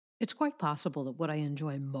It's quite possible that what I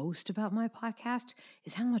enjoy most about my podcast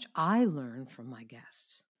is how much I learn from my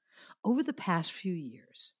guests. Over the past few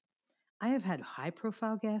years, I have had high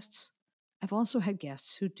profile guests. I've also had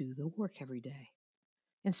guests who do the work every day.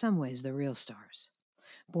 In some ways, they're real stars.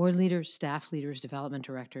 Board leaders, staff leaders, development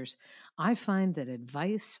directors. I find that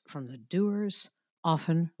advice from the doers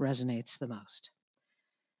often resonates the most.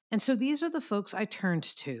 And so these are the folks I turned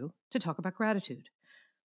to talk about gratitude.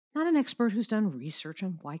 Not an expert who's done research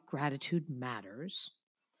on why gratitude matters,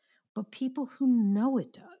 but people who know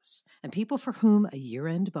it does, and people for whom a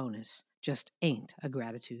year-end bonus just ain't a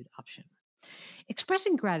gratitude option.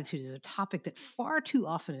 Expressing gratitude is a topic that far too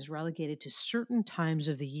often is relegated to certain times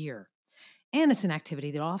of the year, and it's an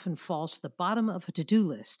activity that often falls to the bottom of a to-do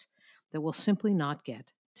list that will simply not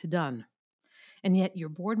get to done. And yet your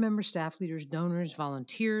board members, staff leaders, donors,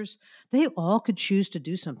 volunteers, they all could choose to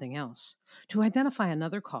do something else, to identify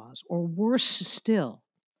another cause, or worse still,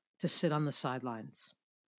 to sit on the sidelines.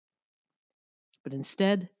 But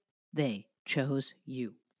instead, they chose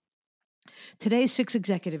you. Today's 6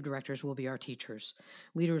 executive directors will be our teachers,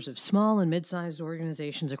 leaders of small and mid-sized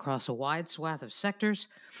organizations across a wide swath of sectors,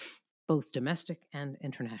 both domestic and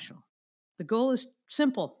international. The goal is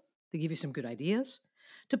simple: to give you some good ideas,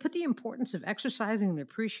 to put the importance of exercising the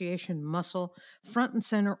appreciation muscle front and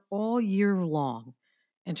center all year long,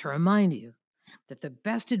 and to remind you that the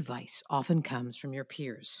best advice often comes from your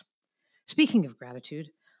peers. Speaking of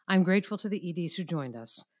gratitude, I'm grateful to the EDs who joined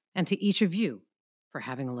us, and to each of you for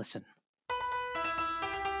having a listen.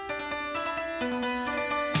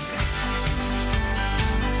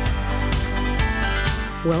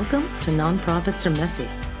 Welcome to Nonprofits Are Messy.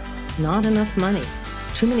 Not enough money,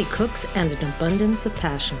 too many cooks, and an abundance of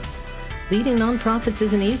passion. Leading nonprofits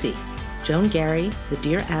isn't easy. Joan Gary, the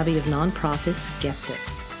Dear Abby of nonprofits, gets it,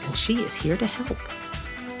 and she is here to help.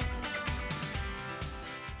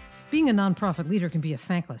 Being a nonprofit leader can be a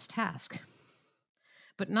thankless task,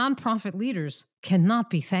 but nonprofit leaders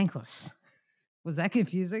cannot be thankless. Was that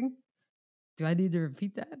confusing? Do I need to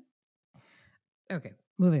repeat that? Okay,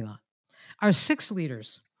 moving on. Our 6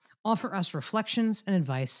 leaders offer us reflections and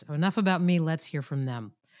advice. Enough about me, let's hear from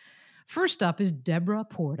them. First up is Deborah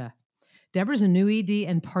Porta. Deborah's a new ED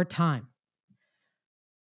and part-time.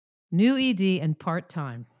 New ED and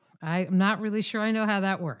part-time. I'm not really sure I know how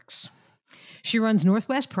that works. She runs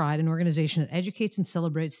Northwest Pride, an organization that educates and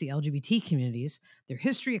celebrates the LGBT communities, their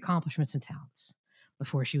history, accomplishments, and talents.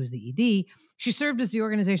 Before she was the ED, she served as the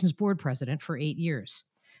organization's board president for 8 years.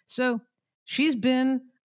 So she's been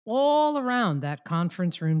all around that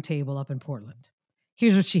conference room table up in Portland.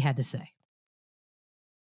 Here's what she had to say.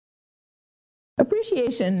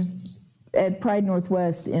 Appreciation at Pride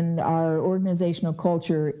Northwest in our organizational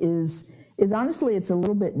culture is honestly, it's a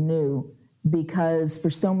little bit new, because for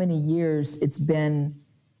so many years it's been,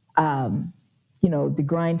 the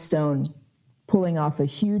grindstone, pulling off a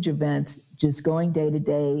huge event, just going day to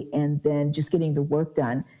day, and then just getting the work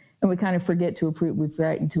done. And we kind of we've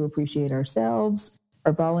forgotten to appreciate ourselves,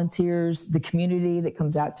 our volunteers, the community that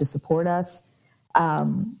comes out to support us.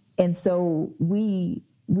 And so we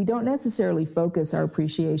don't necessarily focus our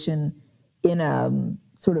appreciation in a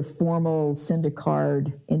sort of formal send a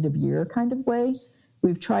card end of year kind of way.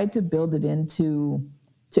 We've tried to build it into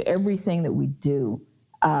everything that we do,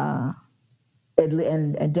 and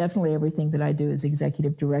definitely everything that I do as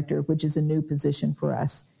executive director, which is a new position for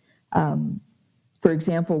us. For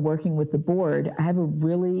example, working with the board, I have a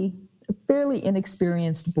fairly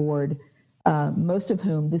inexperienced board, most of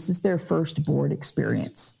whom this is their first board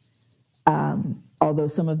experience, although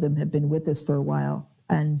some of them have been with us for a while.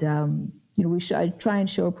 And I try and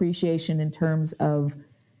show appreciation in terms of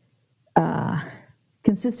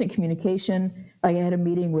consistent communication. Like, I had a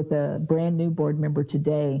meeting with a brand new board member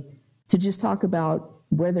today to just talk about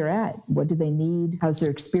where they're at, what do they need, how's their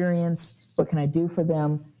experience, what can I do for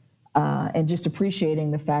them, and just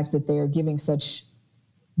appreciating the fact that they are giving such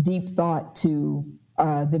deep thought to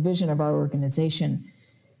the vision of our organization.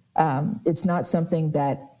 It's not something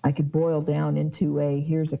that I could boil down into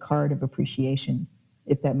here's a card of appreciation,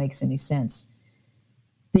 if that makes any sense.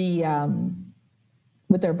 With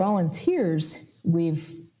our volunteers,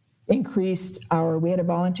 we've increased we had a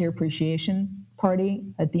volunteer appreciation party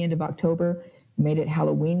at the end of October, made it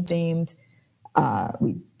Halloween themed.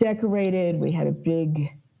 We decorated, we had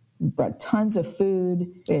brought tons of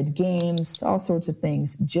food, we had games, all sorts of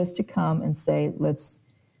things, just to come and say,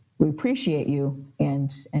 we appreciate you,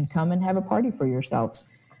 and come and have a party for yourselves.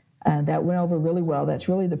 That went over really well. That's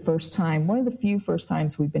really the first time, one of the few first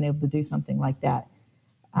times we've been able to do something like that.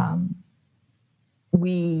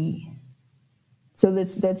 So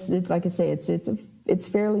that's like I say, it's a it's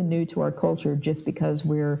fairly new to our culture just because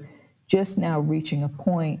we're just now reaching a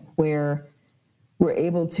point where we're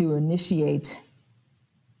able to initiate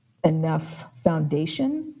enough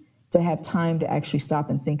foundation to have time to actually stop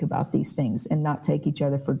and think about these things and not take each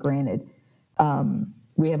other for granted.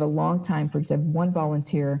 We have a long time, for example, one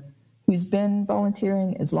volunteer who's been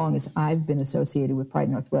volunteering as long as I've been associated with Pride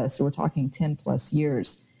Northwest. So we're talking 10 plus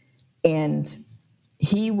years. And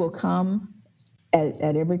he will come at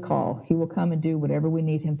every call. He will come and do whatever we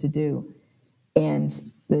need him to do.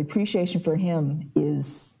 And the appreciation for him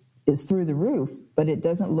is through the roof, but it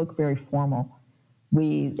doesn't look very formal.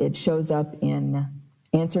 It shows up in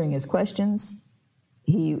answering his questions.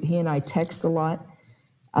 He and I text a lot,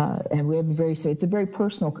 and we have it's a very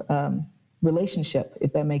personal relationship,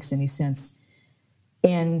 if that makes any sense.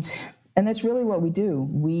 And that's really what we do.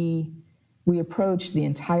 We approach the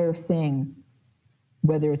entire thing,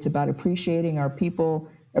 whether it's about appreciating our people,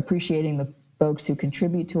 appreciating the folks who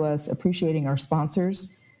contribute to us, appreciating our sponsors.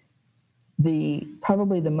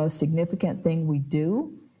 Probably the most significant thing we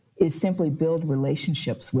do is simply build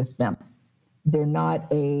relationships with them. They're not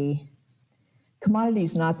commodity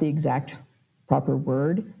is not the exact proper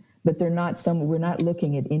word, but we're not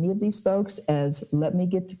looking at any of these folks as, let me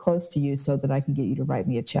get close to you so that I can get you to write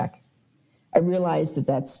me a check. I realize that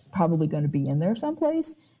that's probably going to be in there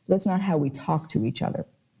someplace. That's not how we talk to each other,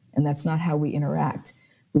 and that's not how we interact.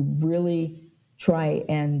 We really try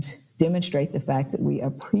and demonstrate the fact that we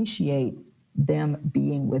appreciate them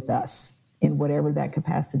being with us in whatever that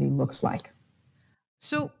capacity looks like.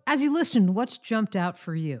 So, as you listened, what's jumped out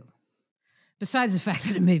for you? Besides the fact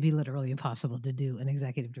that it may be literally impossible to do an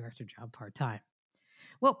executive director job part-time.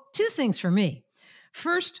 Well, two things for me.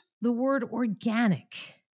 First, the word organic.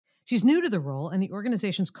 She's new to the role, and the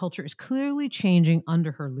organization's culture is clearly changing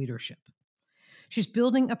under her leadership. She's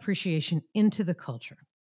building appreciation into the culture.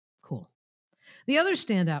 Cool. The other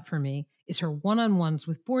standout for me is her one-on-ones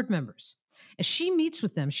with board members. As she meets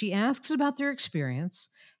with them, she asks about their experience,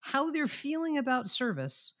 how they're feeling about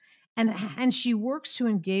service, and she works to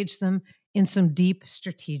engage them in some deep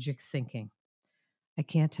strategic thinking. I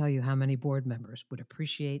can't tell you how many board members would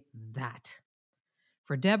appreciate that.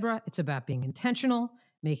 For Deborah, it's about being intentional,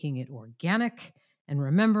 making it organic, and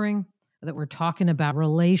remembering that we're talking about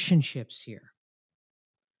relationships here.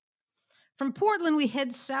 From Portland, we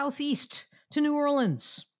head southeast to New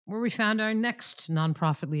Orleans, where we found our next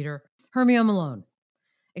nonprofit leader, Hermio Malone,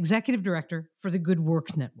 Executive Director for the Good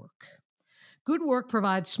Work Network. Good Work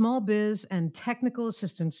provides small biz and technical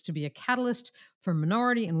assistance to be a catalyst for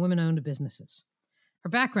minority and women-owned businesses. Her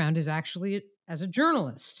background is actually as a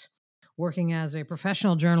journalist, working as a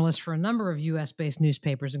professional journalist for a number of U.S.-based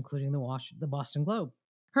newspapers, including the Boston Globe.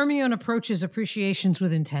 Hermione approaches appreciations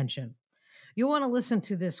with intention. You'll want to listen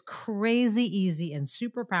to this crazy easy and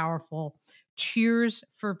super powerful Cheers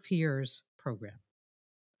for Peers program.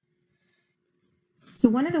 So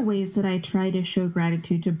one of the ways that I try to show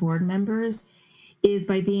gratitude to board members is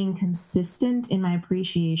by being consistent in my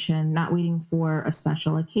appreciation, not waiting for a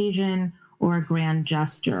special occasion or a grand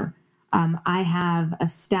gesture. I have a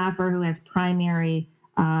staffer who has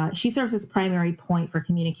she serves as primary point for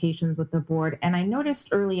communications with the board. And I noticed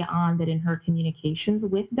early on that in her communications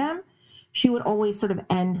with them, she would always sort of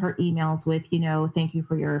end her emails with, thank you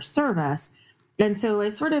for your service. And so I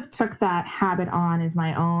sort of took that habit on as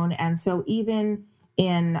my own. And so even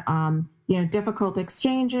in difficult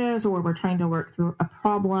exchanges or we're trying to work through a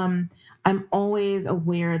problem, I'm always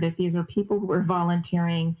aware that these are people who are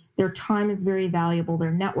volunteering. Their time is very valuable.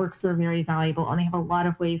 Their networks are very valuable, and they have a lot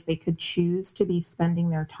of ways they could choose to be spending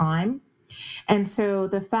their time. And so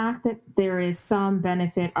the fact that there is some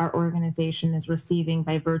benefit our organization is receiving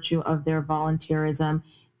by virtue of their volunteerism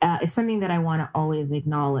is something that I want to always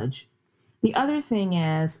acknowledge. The other thing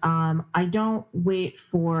is I don't wait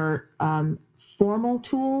for formal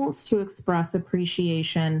tools to express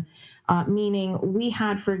appreciation, meaning we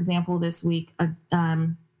had, for example, this week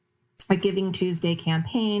a Giving Tuesday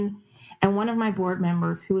campaign, and one of my board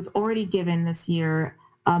members who was already given this year,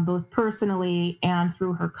 both personally and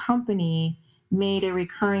through her company, made a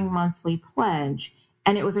recurring monthly pledge.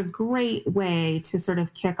 And it was a great way to sort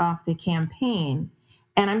of kick off the campaign.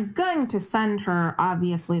 And I'm going to send her,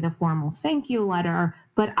 obviously, the formal thank you letter,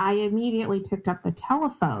 but I immediately picked up the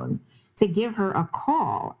telephone to give her a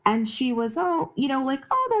call. And she was, oh,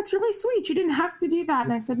 that's really sweet. You didn't have to do that.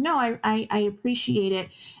 And I said, no, I appreciate it.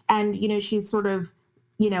 And, she's sort of,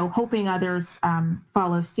 hoping others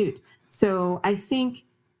follow suit. So I think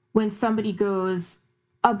when somebody goes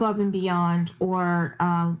above and beyond, or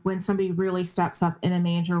when somebody really steps up in a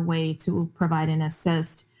major way to provide an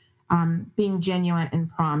assist, being genuine and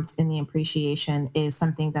prompt in the appreciation is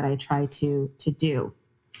something that I try to do.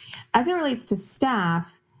 As it relates to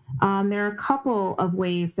staff, there are a couple of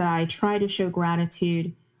ways that I try to show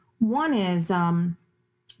gratitude. One is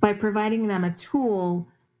by providing them a tool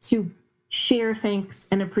to share thanks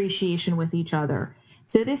and appreciation with each other.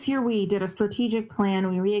 So this year we did a strategic plan.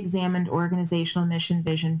 We re-examined organizational mission,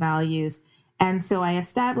 vision, values. And so I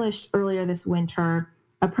established earlier this winter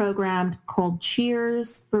a program called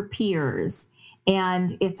Cheers for Peers.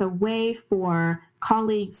 And it's a way for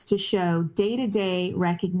colleagues to show day-to-day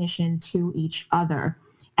recognition to each other.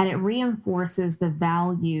 And it reinforces the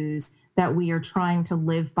values that we are trying to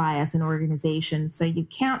live by as an organization. So you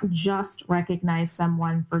can't just recognize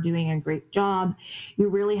someone for doing a great job. You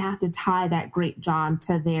really have to tie that great job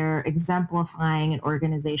to their exemplifying an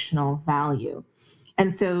organizational value.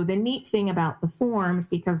 And so the neat thing about the forms,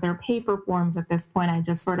 because they're paper forms at this point, I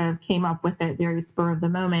just sort of came up with it very spur of the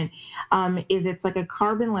moment, is it's like a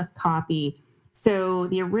carbonless copy. So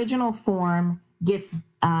the original form gets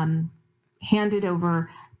handed over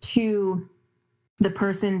to the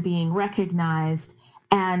person being recognized,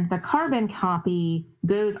 and the carbon copy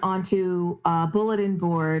goes onto a bulletin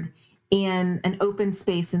board in an open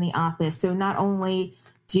space in the office. So not only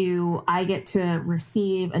do I get to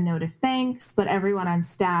receive a note of thanks, but everyone on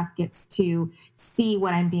staff gets to see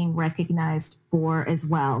what I'm being recognized for as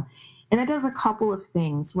well. And it does a couple of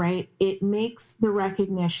things, right? It makes the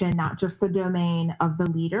recognition not just the domain of the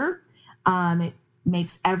leader. It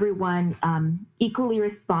makes everyone equally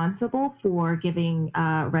responsible for giving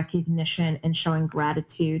recognition and showing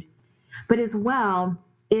gratitude. But as well,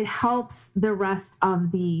 it helps the rest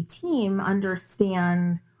of the team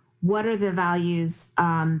understand what are the values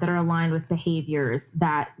that are aligned with behaviors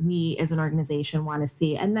that we as an organization want to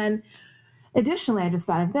see. And then additionally, I just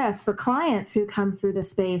thought of this, for clients who come through the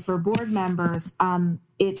space or board members,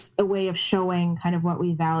 it's a way of showing kind of what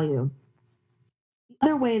we value. The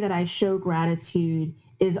other way that I show gratitude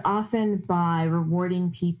is often by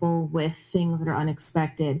rewarding people with things that are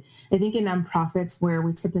unexpected. I think in nonprofits where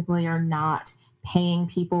we typically are not paying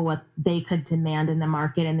people what they could demand in the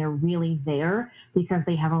market, and they're really there because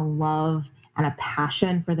they have a love and a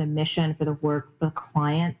passion for the mission, for the work, for the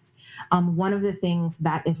clients. One of the things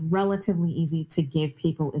that is relatively easy to give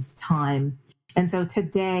people is time. And so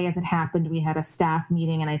today, as it happened, we had a staff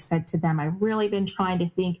meeting, and I said to them, I've really been trying to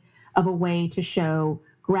think of a way to show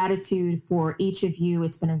gratitude for each of you.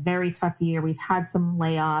 It's been a very tough year. We've had some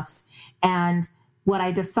layoffs. And what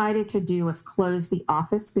I decided to do was close the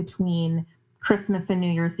office between Christmas and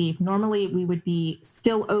New Year's Eve. Normally we would be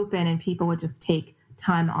still open and people would just take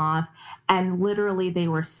time off. And literally they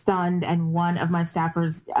were stunned. And one of my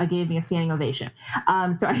staffers gave me a standing ovation.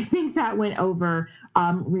 So I think that went over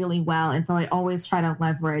really well. And so I always try to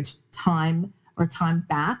leverage time or time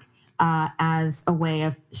back as a way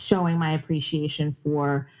of showing my appreciation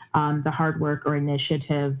for the hard work or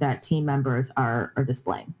initiative that team members are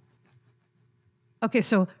displaying. Okay,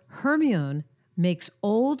 so Hermione makes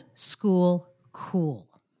old school cool.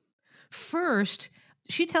 First,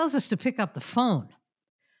 she tells us to pick up the phone.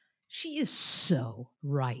 She is so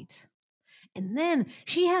right. And then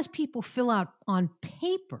she has people fill out on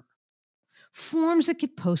paper forms that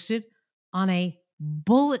get posted on a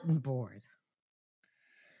bulletin board.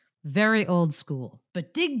 Very old school,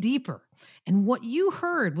 but dig deeper. And what you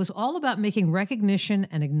heard was all about making recognition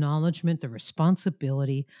and acknowledgement the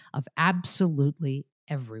responsibility of absolutely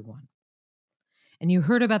everyone. And you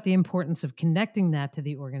heard about the importance of connecting that to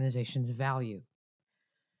the organization's value.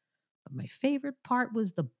 But my favorite part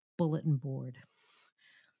was the bulletin board.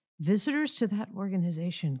 Visitors to that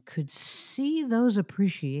organization could see those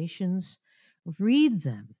appreciations, read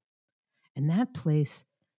them, and that place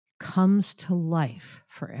comes to life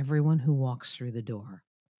for everyone who walks through the door.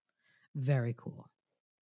 Very cool.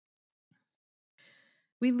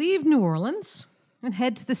 We leave New Orleans and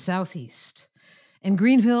head to the southeast in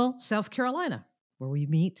Greenville, South Carolina, where we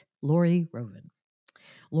meet Lori Rovin.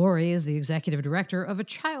 Lori is the executive director of a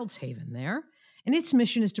Child's Haven there, and its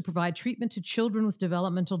mission is to provide treatment to children with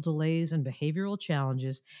developmental delays and behavioral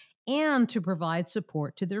challenges and to provide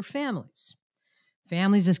support to their families.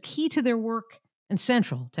 Families is key to their work and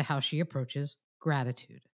central to how she approaches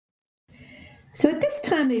gratitude. So at this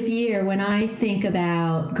time of year, when I think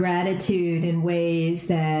about gratitude in ways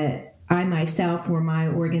that I myself or my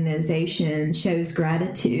organization shows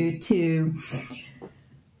gratitude to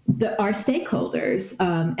our stakeholders,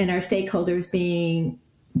 and our stakeholders being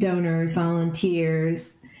donors,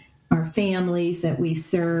 volunteers, our families that we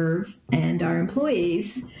serve, and our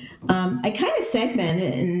employees, I kind of segment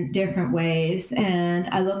it in different ways, and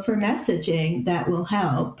I look for messaging that will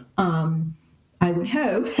help. I would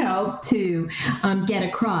hope, help to get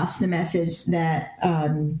across the message that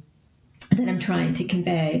I'm trying to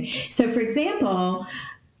convey. So, for example,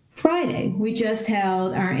 Friday, we just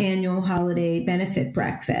held our annual holiday benefit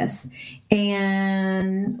breakfast.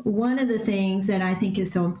 And one of the things that I think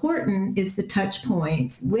is so important is the touch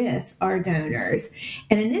points with our donors.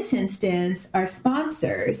 And in this instance, our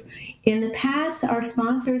sponsors. In the past, our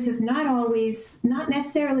sponsors have not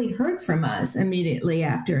necessarily heard from us immediately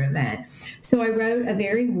after an event. So I wrote a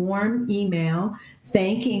very warm email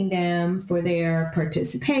thanking them for their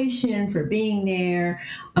participation, for being there,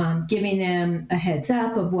 giving them a heads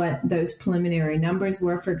up of what those preliminary numbers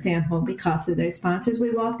were. For example, because of those sponsors, we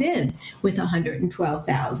walked in with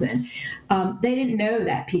 112,000. They didn't know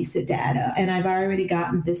that piece of data, and I've already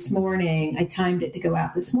gotten this morning, I timed it to go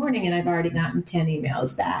out this morning, and I've already gotten 10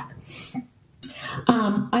 emails back.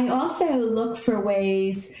 I also look for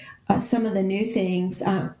ways, some of the new things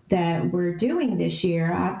that we're doing this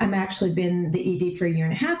year. I'm actually been the ED for a year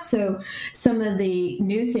and a half, so some of the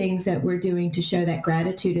new things that we're doing to show that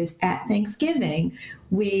gratitude is at Thanksgiving,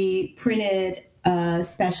 we printed a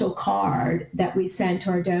special card that we sent to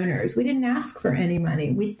our donors. We didn't ask for any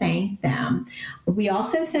money. We thanked them. We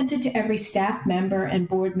also sent it to every staff member and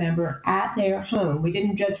board member at their home. We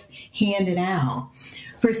didn't just hand it out.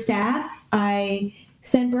 For staff, I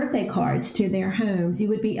send birthday cards to their homes. You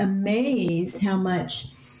would be amazed how much,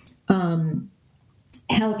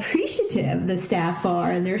 how appreciative the staff are,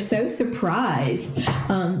 and they're so surprised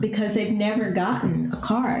because they've never gotten a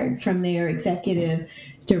card from their executive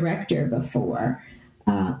director before.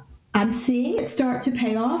 I'm seeing it start to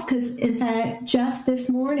pay off because, in fact, just this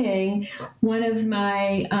morning, one of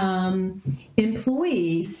my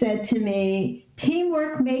employees said to me,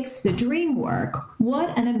 "Teamwork makes the dream work."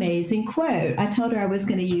 What an amazing quote. I told her I was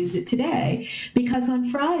going to use it today because on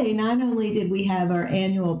Friday, not only did we have our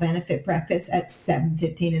annual benefit breakfast at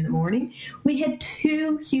 7:15 in the morning, we had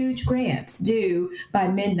 2 huge grants due by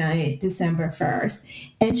midnight, December 1st.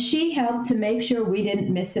 And she helped to make sure we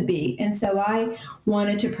didn't miss a beat. And so I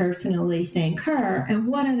wanted to personally thank her. And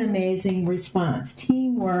what an amazing response.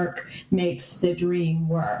 Teamwork makes the dream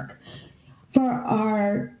work. For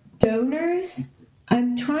our donors,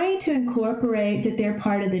 I'm trying to incorporate that they're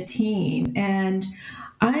part of the team. And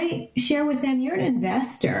I share with them, you're an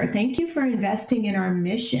investor. Thank you for investing in our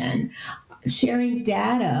mission. Sharing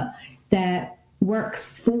data that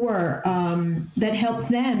works for, that helps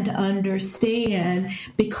them to understand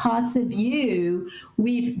because of you,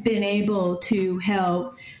 we've been able to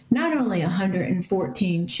help not only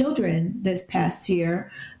 114 children this past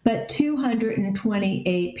year, but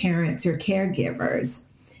 228 parents or caregivers.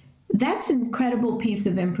 That's an incredible piece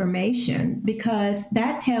of information because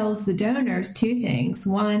that tells the donors 2 things.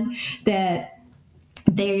 One, that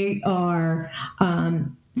they are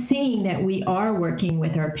seeing that we are working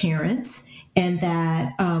with our parents and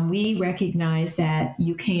that we recognize that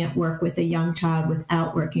you can't work with a young child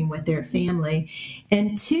without working with their family.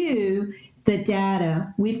 And 2, the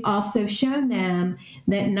data, we've also shown them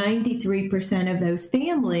that 93% of those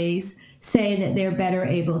families say that they're better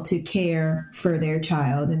able to care for their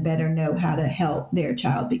child and better know how to help their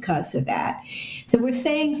child because of that. So we're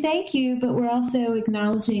saying thank you, but we're also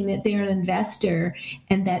acknowledging that they're an investor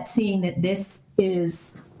and that seeing that this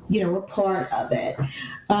is, a part of it.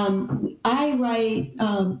 I write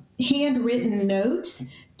handwritten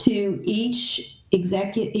notes to each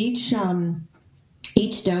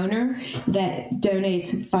donor that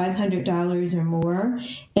donates $500 or more,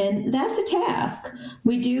 and that's a task.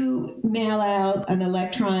 We do mail out an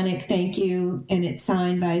electronic thank you, and it's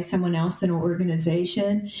signed by someone else in our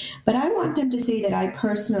organization, but I want them to see that I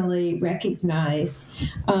personally recognize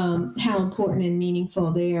how important and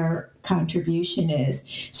meaningful their contribution is.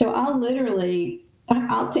 So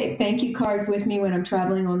I'll take thank you cards with me when I'm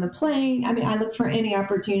traveling on the plane. I mean, I look for any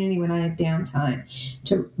opportunity when I have downtime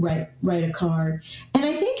to write a card. And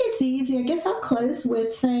I think it's easy. I guess I'll close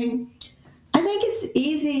with saying, I think it's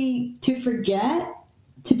easy to forget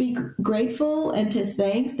to be grateful and to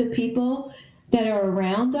thank the people that are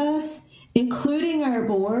around us, including our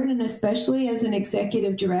board, and especially as an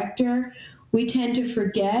executive director. We tend to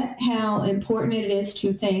forget how important it is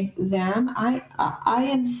to thank them. I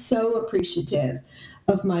am so appreciative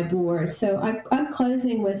of my board. So I'm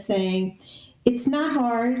closing with saying it's not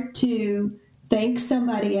hard to thank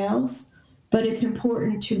somebody else, but it's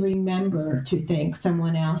important to remember to thank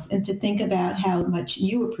someone else and to think about how much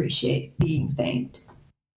you appreciate being thanked.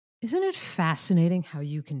 Isn't it fascinating how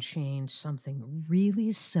you can change something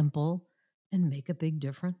really simple and make a big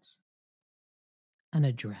difference? An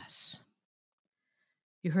address.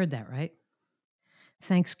 You heard that, right?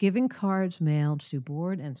 Thanksgiving cards mailed to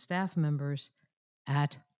board and staff members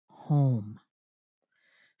at home.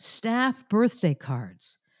 Staff birthday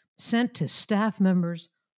cards sent to staff members'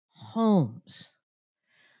 homes.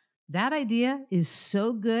 That idea is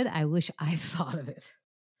so good, I wish I thought of it.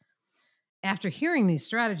 After hearing these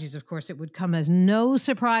strategies, of course, it would come as no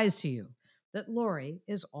surprise to you that Lori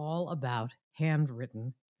is all about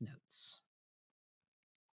handwritten notes.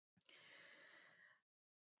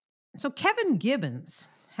 So Kevin Gibbons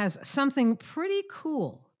has something pretty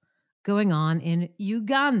cool going on in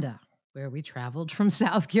Uganda, where we traveled from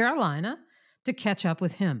South Carolina to catch up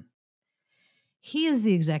with him. He is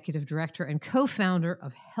the executive director and co-founder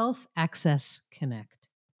of Health Access Connect.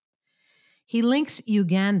 He links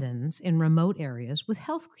Ugandans in remote areas with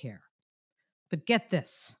healthcare. But get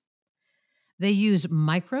this, they use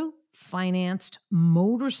micro-financed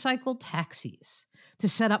motorcycle taxis to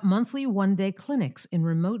set up monthly one-day clinics in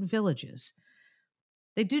remote villages.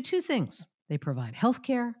 They do two things. They provide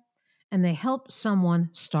healthcare and they help someone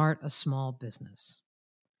start a small business.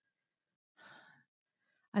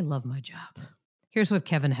 I love my job. Here's what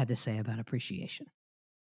Kevin had to say about appreciation.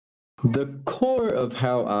 The core of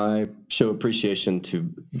how I show appreciation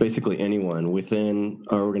to basically anyone within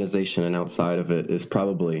our organization and outside of it is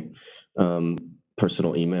probably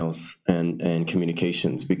personal emails and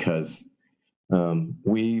communications, because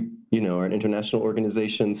we, are an international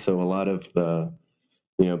organization, so a lot of the,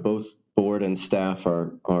 both board and staff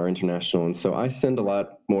are international, and so I send a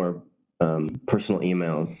lot more personal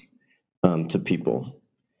emails to people.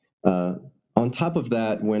 On top of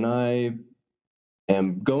that, when I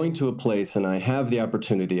am going to a place and I have the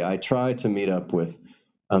opportunity, I try to meet up with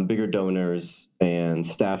bigger donors and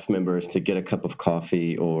staff members to get a cup of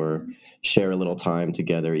coffee or share a little time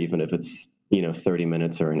together, even if it's 30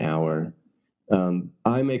 minutes or an hour.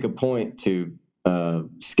 I make a point to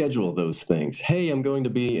schedule those things. Hey, I'm going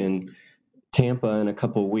to be in Tampa in a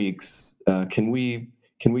couple weeks. Can we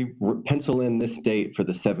pencil in this date for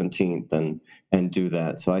the 17th and do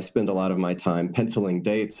that? So I spend a lot of my time penciling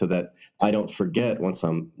dates so that I don't forget once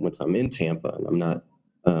I'm in Tampa and I'm not,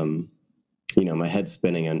 my head's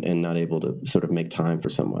spinning and not able to sort of make time for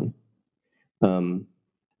someone.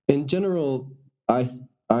 In general, I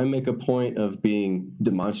make a point of being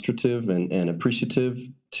demonstrative and appreciative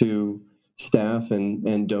to staff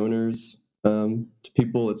and donors, to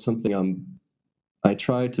people. It's something I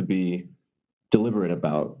try to be deliberate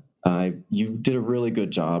about. You did a really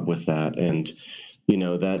good job with that, and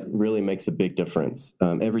that really makes a big difference.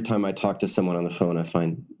 Every time I talk to someone on the phone, I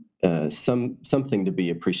find something to be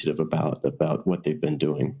appreciative about what they've been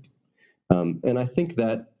doing, and I think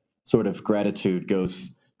that sort of gratitude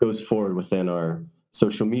goes forward within our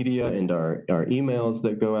social media and our emails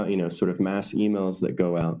that go out. Sort of mass emails that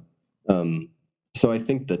go out. So I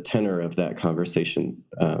think the tenor of that conversation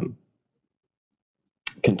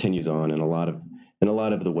continues on in a lot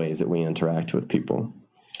of the ways that we interact with people.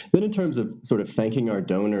 Then in terms of sort of thanking our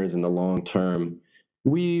donors in the long term,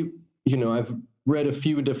 I've read a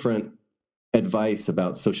few different advice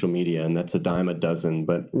about social media, and that's a dime a dozen.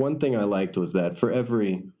 But one thing I liked was that for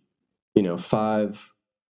every, 5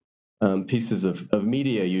 pieces of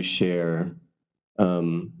media you share,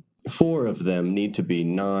 4 of them need to be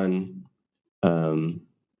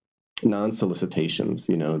non-solicitations,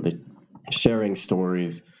 the sharing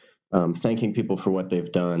stories, thanking people for what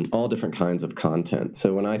they've done, all different kinds of content.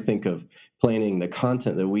 So when I think of planning the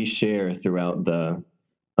content that we share throughout the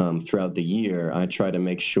year, I try to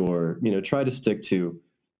make sure, try to stick to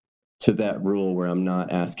that rule where I'm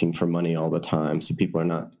not asking for money all the time. So people are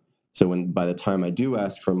not, by the time I do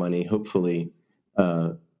ask for money, hopefully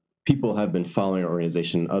people have been following our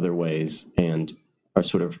organization in other ways and are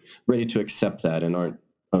sort of ready to accept that and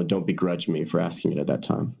don't begrudge me for asking it at that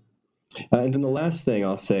time. And then the last thing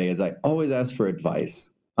I'll say is I always ask for advice.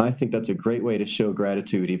 I think that's a great way to show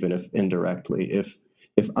gratitude, even if indirectly.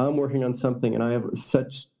 If I'm working on something and I have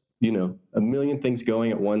such, a million things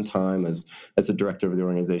going at one time as the director of the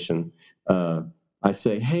organization, I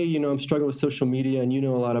say, hey, I'm struggling with social media and you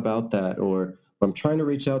know a lot about that, or I'm trying to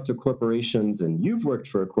reach out to corporations and you've worked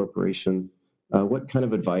for a corporation. What kind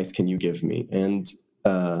of advice can you give me? And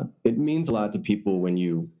it means a lot to people when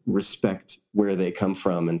you respect where they come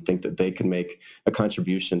from and think that they can make a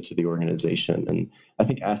contribution to the organization. And I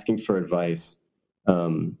think asking for advice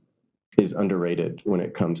is underrated when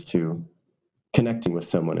it comes to connecting with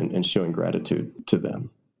someone and showing gratitude to them.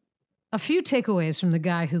 A few takeaways from the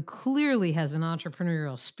guy who clearly has an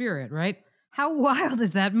entrepreneurial spirit, right? How wild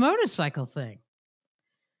is that motorcycle thing?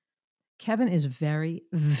 Kevin is very,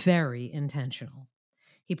 very intentional.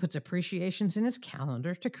 He puts appreciations in his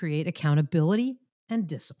calendar to create accountability and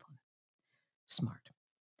discipline. Smart.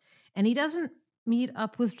 And he doesn't meet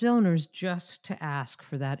up with donors just to ask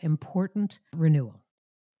for that important renewal.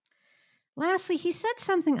 Lastly, he said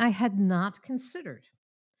something I had not considered.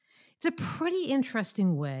 It's a pretty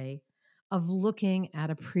interesting way of looking at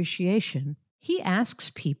appreciation. He asks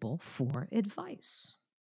people for advice.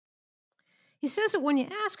 He says that when you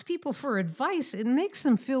ask people for advice, it makes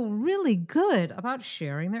them feel really good about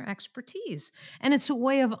sharing their expertise, and it's a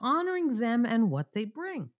way of honoring them and what they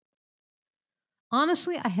bring.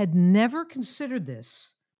 Honestly, I had never considered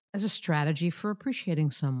this as a strategy for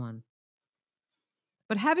appreciating someone.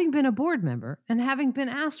 But having been a board member and having been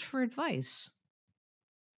asked for advice,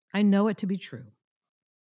 I know it to be true.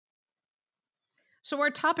 So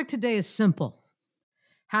our topic today is simple.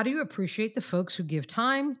 How do you appreciate the folks who give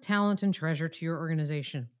time, talent, and treasure to your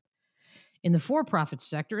organization? In the for-profit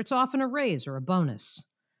sector, it's often a raise or a bonus.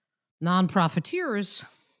 Non-profiteers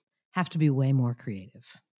have to be way more creative.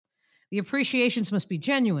 The appreciations must be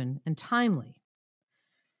genuine and timely.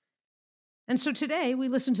 And so today, we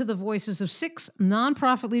listen to the voices of 6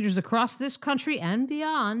 nonprofit leaders across this country and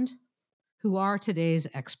beyond who are today's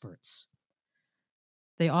experts.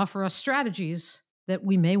 They offer us strategies that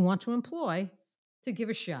we may want to employ to give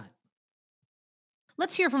a shot.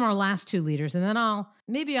 Let's hear from our last 2 leaders, and then I'll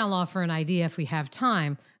offer an idea, if we have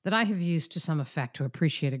time, that I have used to some effect to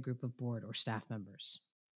appreciate a group of board or staff members.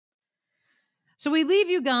 So we leave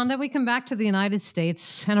Uganda, we come back to the United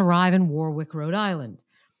States and arrive in Warwick, Rhode Island,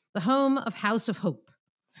 the home of House of Hope,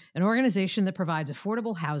 an organization that provides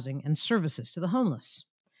affordable housing and services to the homeless.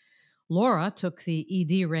 Laura took the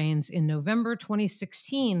ED reins in November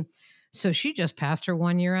 2016, so she just passed her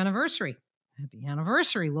 1-year anniversary. Happy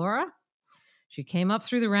anniversary, Laura. She came up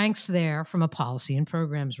through the ranks there from a policy and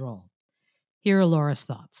programs role. Here are Laura's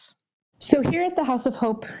thoughts. So here at the House of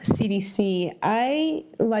Hope CDC, I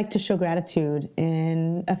like to show gratitude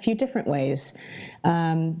in a few different ways.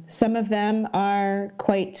 Some of them are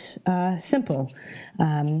quite simple.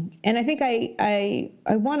 And I think I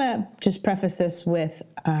want to just preface this with,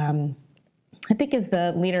 I think as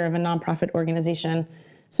the leader of a nonprofit organization,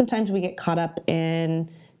 sometimes we get caught up in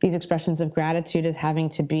these expressions of gratitude as having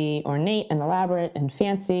to be ornate and elaborate and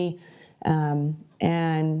fancy.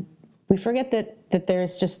 And we forget that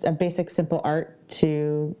there's just a basic simple art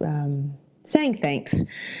to saying thanks.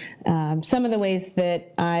 Some of the ways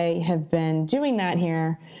that I have been doing that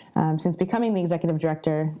here since becoming the executive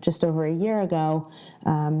director just over a year ago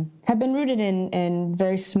have been rooted in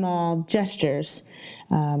very small gestures.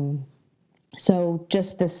 So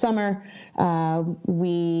just this summer,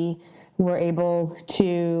 we were able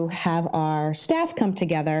to have our staff come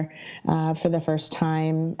together for the first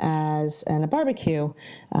time in a barbecue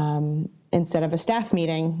instead of a staff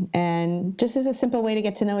meeting, and just as a simple way to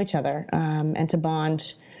get to know each other and to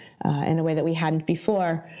bond in a way that we hadn't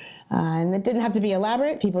before. And it didn't have to be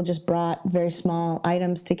elaborate. People just brought very small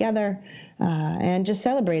items together and just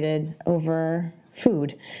celebrated over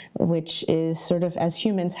food, which is sort of, as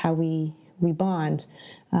humans, how we bond.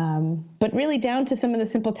 But really down to some of the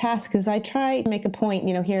simple tasks, because I try to make a point,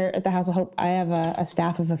 here at the House of Hope, I have a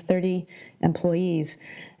staff of 30 employees.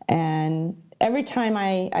 And every time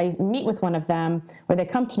I meet with one of them, or they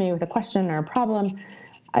come to me with a question or a problem,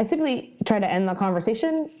 I simply try to end the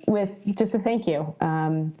conversation with just a thank you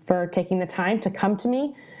for taking the time to come to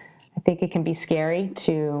me. I think it can be scary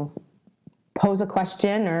to pose a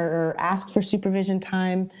question or ask for supervision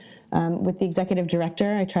time with the executive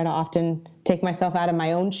director. I try to often take myself out of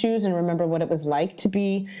my own shoes and remember what it was like to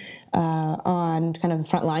be on kind of the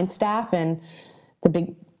frontline staff and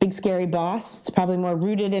the big scary boss. It's probably more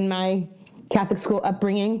rooted in my Catholic school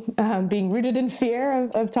upbringing, being rooted in fear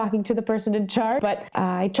of talking to the person in charge. But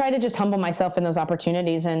I try to just humble myself in those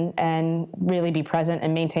opportunities and really be present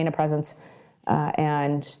and maintain a presence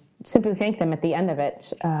and simply thank them at the end of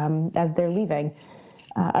it as they're leaving.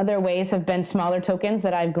 Other ways have been smaller tokens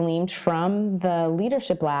that I've gleaned from the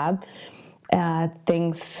Leadership Lab.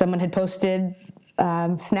 Things someone had posted,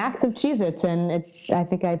 snacks of Cheez-Its, and I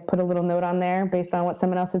think I put a little note on there based on what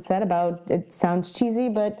someone else had said about it sounds cheesy,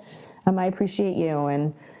 but I appreciate you.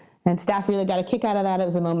 And staff really got a kick out of that. It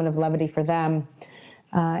was a moment of levity for them.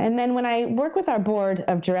 And then when I work with our board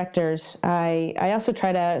of directors, I also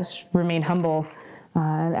try to remain humble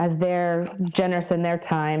as they're generous in their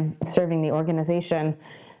time serving the organization.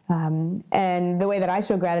 And the way that I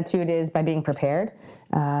show gratitude is by being prepared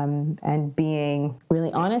and being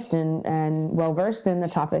really honest and well-versed in the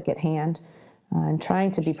topic at hand and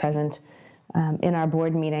trying to be present in our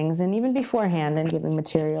board meetings and even beforehand and giving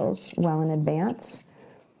materials well in advance.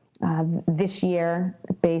 This year,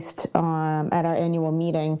 based at our annual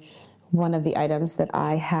meeting, one of the items that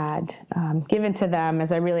I had given to them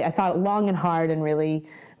as I thought long and hard and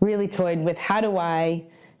really toyed with how do I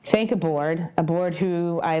thank a board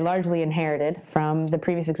who I largely inherited from the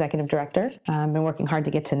previous executive director. I've been working hard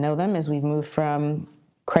to get to know them as we've moved from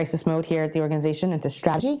crisis mode here at the organization into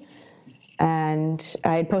strategy. And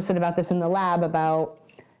I had posted about this in the lab about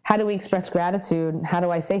how do we express gratitude? How do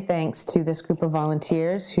I say thanks to this group of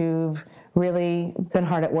volunteers who've really been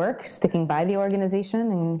hard at work, sticking by the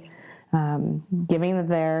organization and giving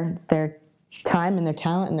their time and their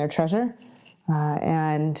talent and their treasure.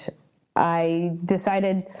 And I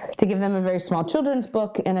decided to give them a very small children's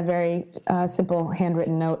book and a very simple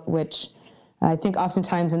handwritten note, which I think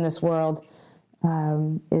oftentimes in this world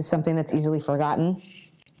is something that's easily forgotten.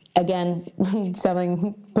 Again,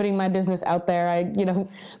 putting my business out there,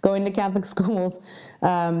 going to Catholic schools,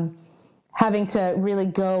 having to really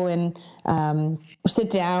go and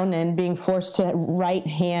sit down and being forced to write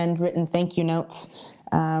handwritten thank you notes.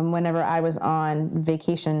 Whenever I was on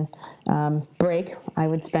vacation break, I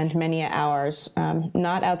would spend many hours,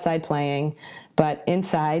 not outside playing, but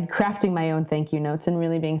inside crafting my own thank you notes and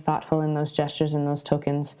really being thoughtful in those gestures and those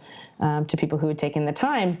tokens to people who had taken the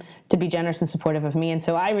time to be generous and supportive of me. And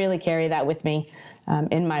so I really carry that with me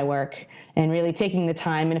in my work and really taking the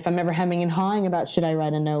time. And if I'm ever hemming and hawing about should I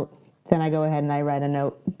write a note, then I go ahead and I write a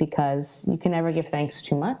note because you can never give thanks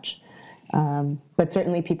too much. But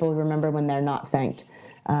certainly people remember when they're not thanked.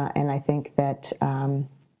 And I think that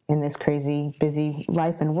in this crazy, busy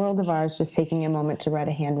life and world of ours, just taking a moment to write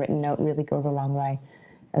a handwritten note really goes a long way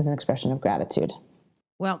as an expression of gratitude.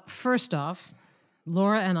 Well, first off,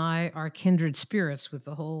 Laura and I are kindred spirits with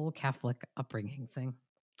the whole Catholic upbringing thing.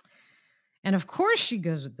 And of course she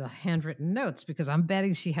goes with the handwritten notes because I'm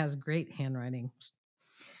betting she has great handwriting.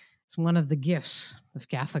 It's one of the gifts of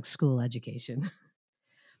Catholic school education.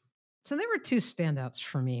 So there were two standouts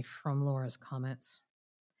for me from Laura's comments.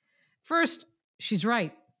 First, she's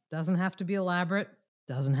right. Doesn't have to be elaborate.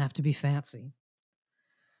 Doesn't have to be fancy.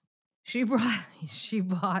 She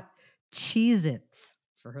bought Cheez-Its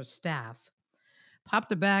for her staff,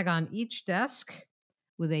 popped a bag on each desk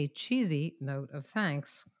with a cheesy note of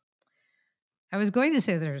thanks. I was going to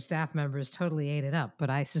say that her staff members totally ate it up, but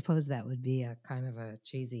I suppose that would be a kind of a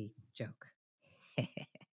cheesy joke.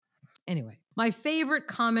 Anyway, my favorite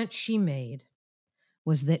comment she made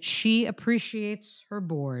was that she appreciates her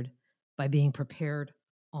board by being prepared,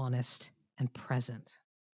 honest, and present.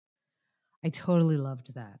 I totally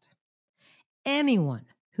loved that. Anyone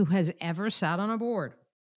who has ever sat on a board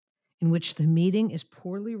in which the meeting is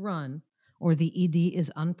poorly run or the ED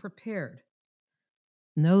is unprepared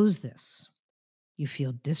knows this. You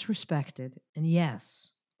feel disrespected and,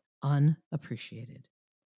 yes, unappreciated.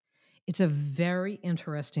 It's a very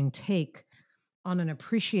interesting take on an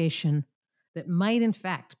appreciation that might, in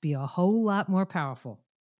fact, be a whole lot more powerful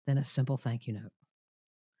than a simple thank you note.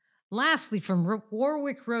 Lastly, from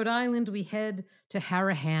Warwick, Rhode Island, we head to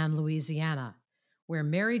Harahan, Louisiana, where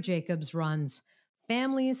Mary Jacobs runs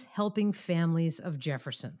Families Helping Families of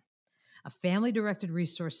Jefferson, a family-directed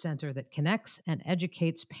resource center that connects and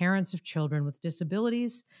educates parents of children with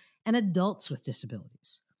disabilities and adults with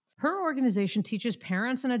disabilities. Her organization teaches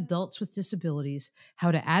parents and adults with disabilities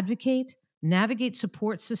how to advocate, navigate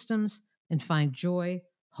support systems, and find joy,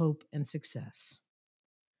 hope, and success.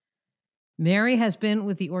 Mary has been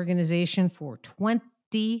with the organization for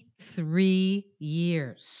 23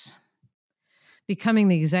 years, becoming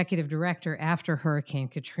the executive director after Hurricane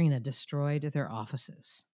Katrina destroyed their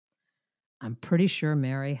offices. I'm pretty sure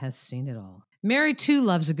Mary has seen it all. Mary, too,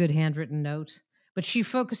 loves a good handwritten note, but she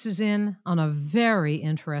focuses in on a very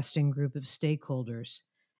interesting group of stakeholders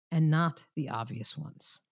and not the obvious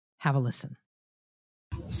ones. Have a listen.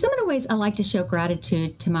 Some of the ways I like to show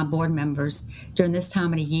gratitude to my board members during this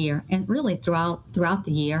time of the year, and really throughout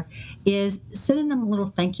the year, is sending them little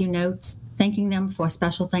thank you notes, thanking them for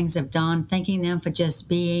special things they've done, thanking them for just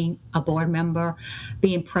being a board member,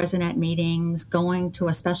 being present at meetings, going to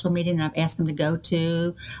a special meeting that I've asked them to go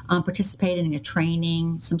to, participating in a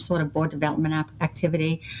training, some sort of board development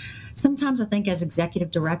activity. Sometimes I think as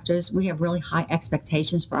executive directors, we have really high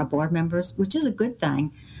expectations for our board members, which is a good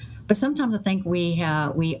thing. But sometimes I think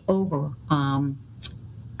our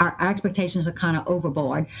expectations are kind of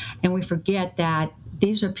overboard, and we forget that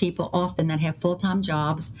these are people often that have full-time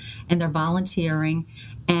jobs and they're volunteering,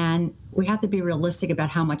 and we have to be realistic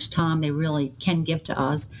about how much time they really can give to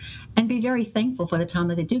us and be very thankful for the time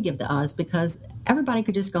that they do give to us, because everybody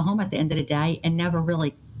could just go home at the end of the day and never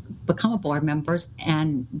really become a board members,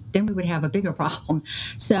 and then we would have a bigger problem.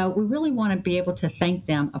 So we really want to be able to thank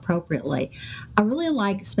them appropriately. I really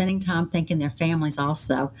like spending time thanking their families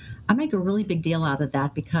also. I make a really big deal out of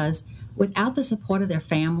that because without the support of their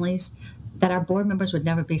families, that our board members would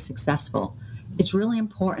never be successful. It's really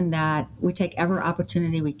important that we take every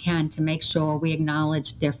opportunity we can to make sure we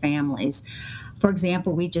acknowledge their families. For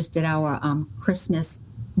example, we just did our Christmas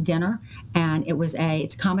dinner, and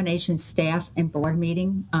it's a combination staff and board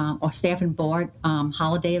meeting, or staff and board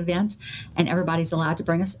holiday event, and everybody's allowed to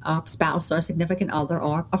bring a spouse or a significant other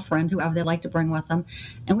or a friend, whoever they like to bring with them.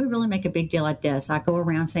 And we really make a big deal at this. I go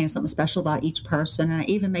around saying something special about each person, and I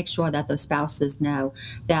even make sure that those spouses know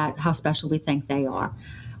that how special we think they are.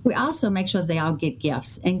 We also make sure that they all get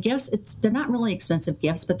gifts. And gifts, they're not really expensive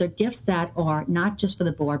gifts, but they're gifts that are not just for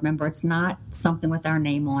the board member. It's not something with our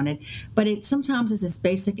name on it, but sometimes it's as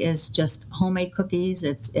basic as just homemade cookies.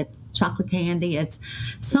 It's chocolate candy. It's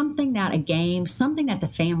something that a game, something that the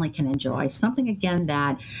family can enjoy. Something, again,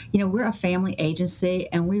 that, we're a family agency,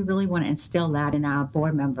 and we really want to instill that in our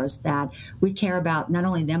board members, that we care about not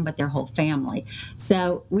only them, but their whole family.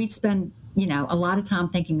 So we spend a lot of time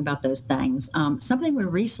thinking about those things. Something we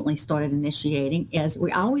recently started initiating is we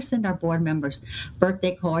always send our board members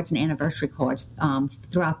birthday cards and anniversary cards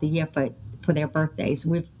throughout the year for their birthdays.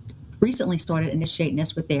 We've recently started initiating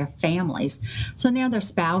this with their families. So now their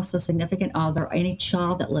spouse or significant other, or any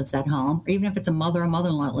child that lives at home, or even if it's a mother or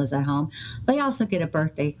mother-in-law that lives at home, they also get a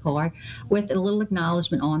birthday card with a little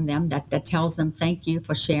acknowledgement on them that tells them thank you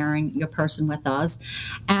for sharing your person with us.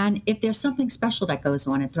 And if there's something special that goes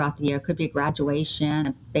on throughout the year, it could be a graduation,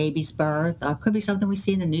 a baby's birth, or it could be something we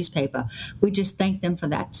see in the newspaper, we just thank them for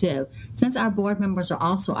that too. Since our board members are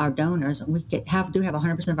also our donors, and we do have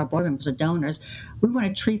 100% of our board members are donors, we want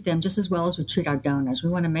to treat them just as well as we treat our donors. We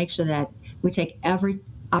want to make sure that we take every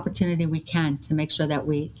opportunity we can to make sure that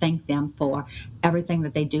we thank them for everything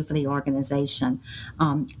that they do for the organization.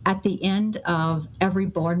 At the end of every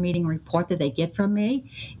board meeting report that they get from me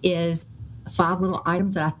is 5 little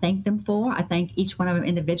items that I thank them for. I thank each one of them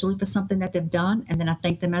individually for something that they've done, and then I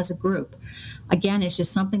thank them as a group. Again, it's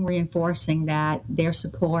just something reinforcing that their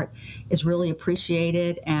support is really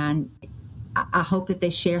appreciated, and I hope that they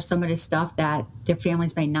share some of this stuff that their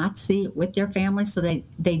families may not see with their families, so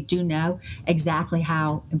they do know exactly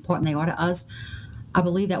how important they are to us. I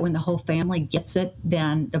believe that when the whole family gets it,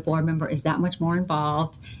 then the board member is that much more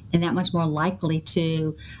involved and that much more likely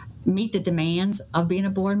to meet the demands of being a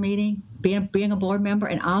board meeting, being a board member,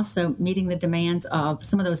 and also meeting the demands of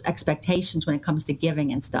some of those expectations when it comes to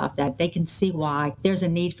giving and stuff, that they can see why there's a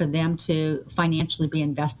need for them to financially be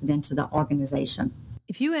invested into the organization.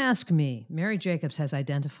 If you ask me, Mary Jacobs has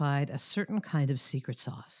identified a certain kind of secret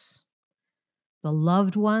sauce: the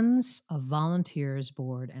loved ones of volunteers,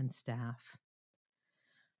 board, and staff.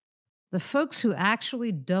 The folks who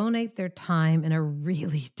actually donate their time in a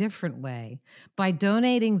really different way by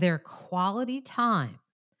donating their quality time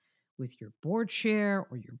with your board chair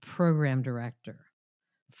or your program director.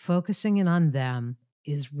 Focusing in on them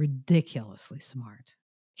is ridiculously smart.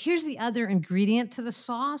 Here's the other ingredient to the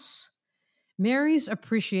sauce. Mary's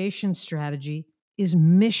appreciation strategy is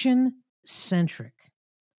mission-centric.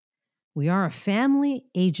 We are a family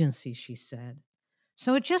agency, she said,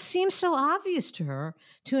 so it just seems so obvious to her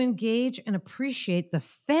to engage and appreciate the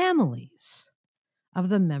families of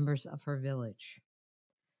the members of her village.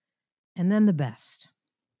 And then the best.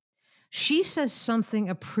 She says something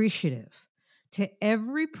appreciative to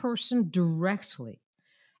every person directly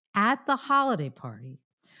at the holiday party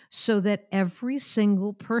so that every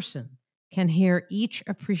single person can hear each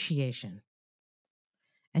appreciation.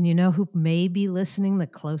 And you know who may be listening the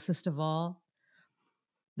closest of all?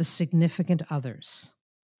 The significant others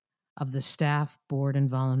of the staff, board, and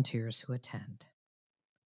volunteers who attend.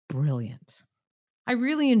 Brilliant. I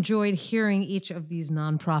really enjoyed hearing each of these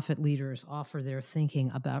nonprofit leaders offer their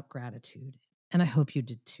thinking about gratitude, and I hope you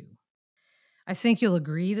did too. I think you'll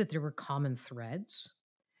agree that there were common threads.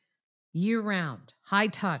 Year-round,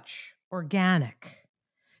 high-touch, organic.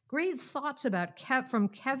 Great thoughts from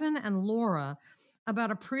Kevin and Laura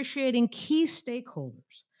about appreciating key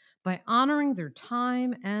stakeholders by honoring their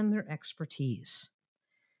time and their expertise.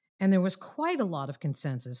 And there was quite a lot of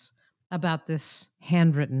consensus about this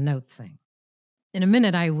handwritten note thing. In a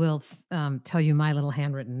minute, I will tell you my little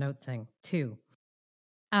handwritten note thing, too.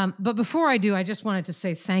 But before I do, I just wanted to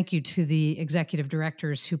say thank you to the executive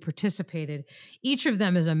directors who participated. Each of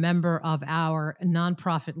them is a member of our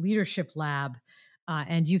Nonprofit Leadership Lab,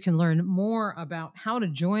 and you can learn more about how to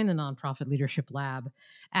join the Nonprofit Leadership Lab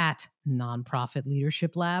at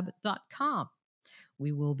nonprofitleadershiplab.com.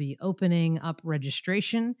 We will be opening up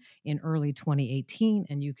registration in early 2018,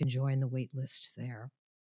 and you can join the wait list there.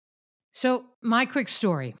 So my quick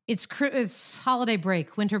story. It's holiday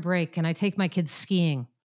break, winter break, and I take my kids skiing.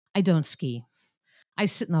 I don't ski. I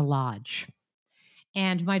sit in a lodge.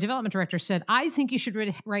 And my development director said, I think you should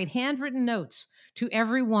write handwritten notes to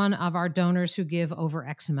every one of our donors who give over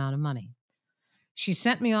X amount of money. She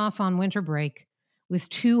sent me off on winter break with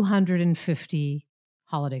 250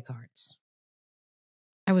 holiday cards.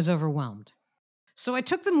 I was overwhelmed. So I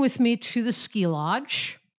took them with me to the ski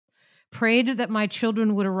lodge, prayed that my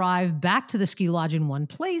children would arrive back to the ski lodge in one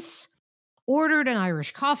place, ordered an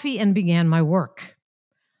Irish coffee, and began my work.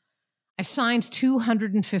 I signed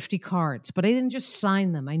 250 cards, but I didn't just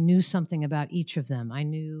sign them. I knew something about each of them. I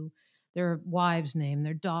knew their wives' name,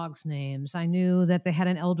 their dogs' names. I knew that they had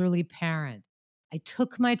an elderly parent. I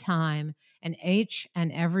took my time, and each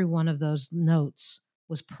and every one of those notes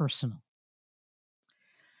was personal.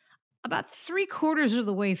 About 3/4 of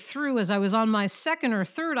the way through, as I was on my second or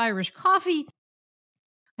third Irish coffee,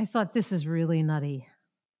 I thought, this is really nutty.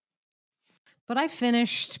 But I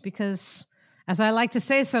finished because, as I like to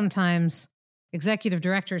say sometimes, executive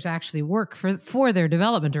directors actually work for their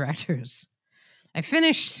development directors. I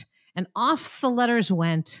finished, and off the letters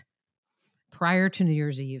went prior to New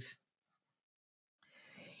Year's Eve.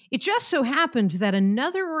 It just so happened that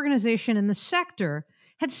another organization in the sector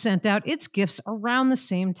had sent out its gifts around the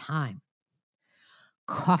same time.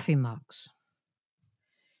 Coffee mugs.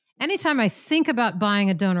 Anytime I think about buying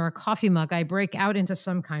a donor a coffee mug, I break out into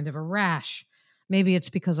some kind of a rash. Maybe it's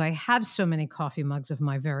because I have so many coffee mugs of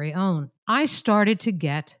my very own. I started to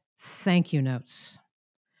get thank you notes.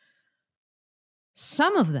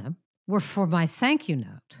 Some of them were for my thank you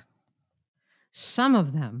note. Some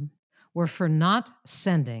of them were for not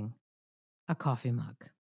sending a coffee mug.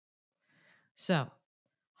 So,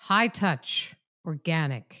 high touch,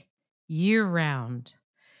 organic, year-round,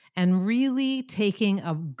 and really taking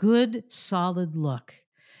a good, solid look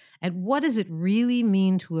at what does it really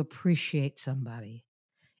mean to appreciate somebody.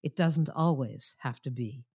 It doesn't always have to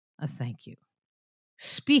be a thank you.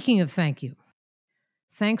 Speaking of thank you,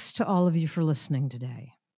 thanks to all of you for listening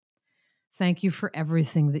today. Thank you for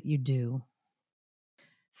everything that you do.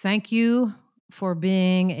 Thank you for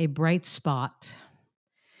being a bright spot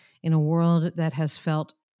in a world that has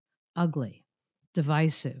felt ugly,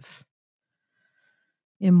 divisive,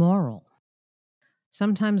 immoral.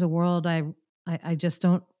 Sometimes a world I just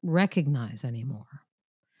don't recognize anymore.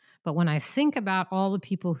 But when I think about all the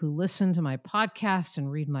people who listen to my podcast and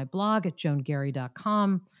read my blog at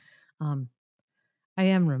joangary.com, I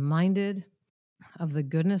am reminded of the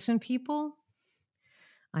goodness in people.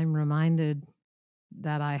 I'm reminded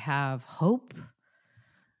that I have hope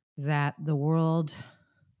that the world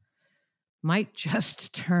might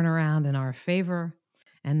just turn around in our favor,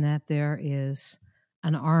 and that there is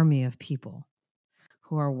an army of people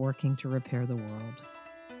who are working to repair the world.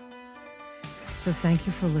 So thank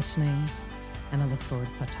you for listening, and I look forward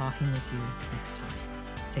to talking with you next time.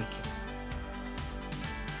 Take care.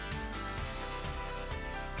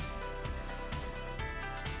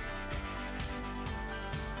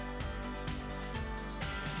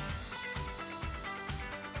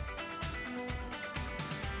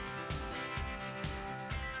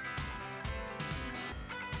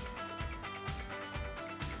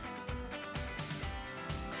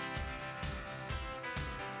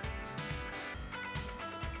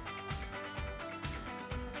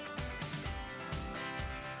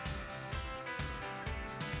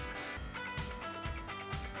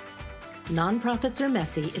 Nonprofits Are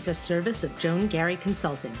Messy is a service of Joan Gary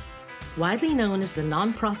Consulting. Widely known as the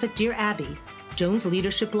nonprofit Dear Abby, Joan's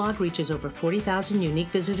leadership blog reaches over 40,000 unique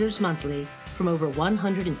visitors monthly from over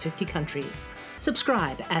 150 countries.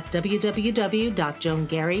 Subscribe at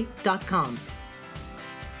www.joangary.com.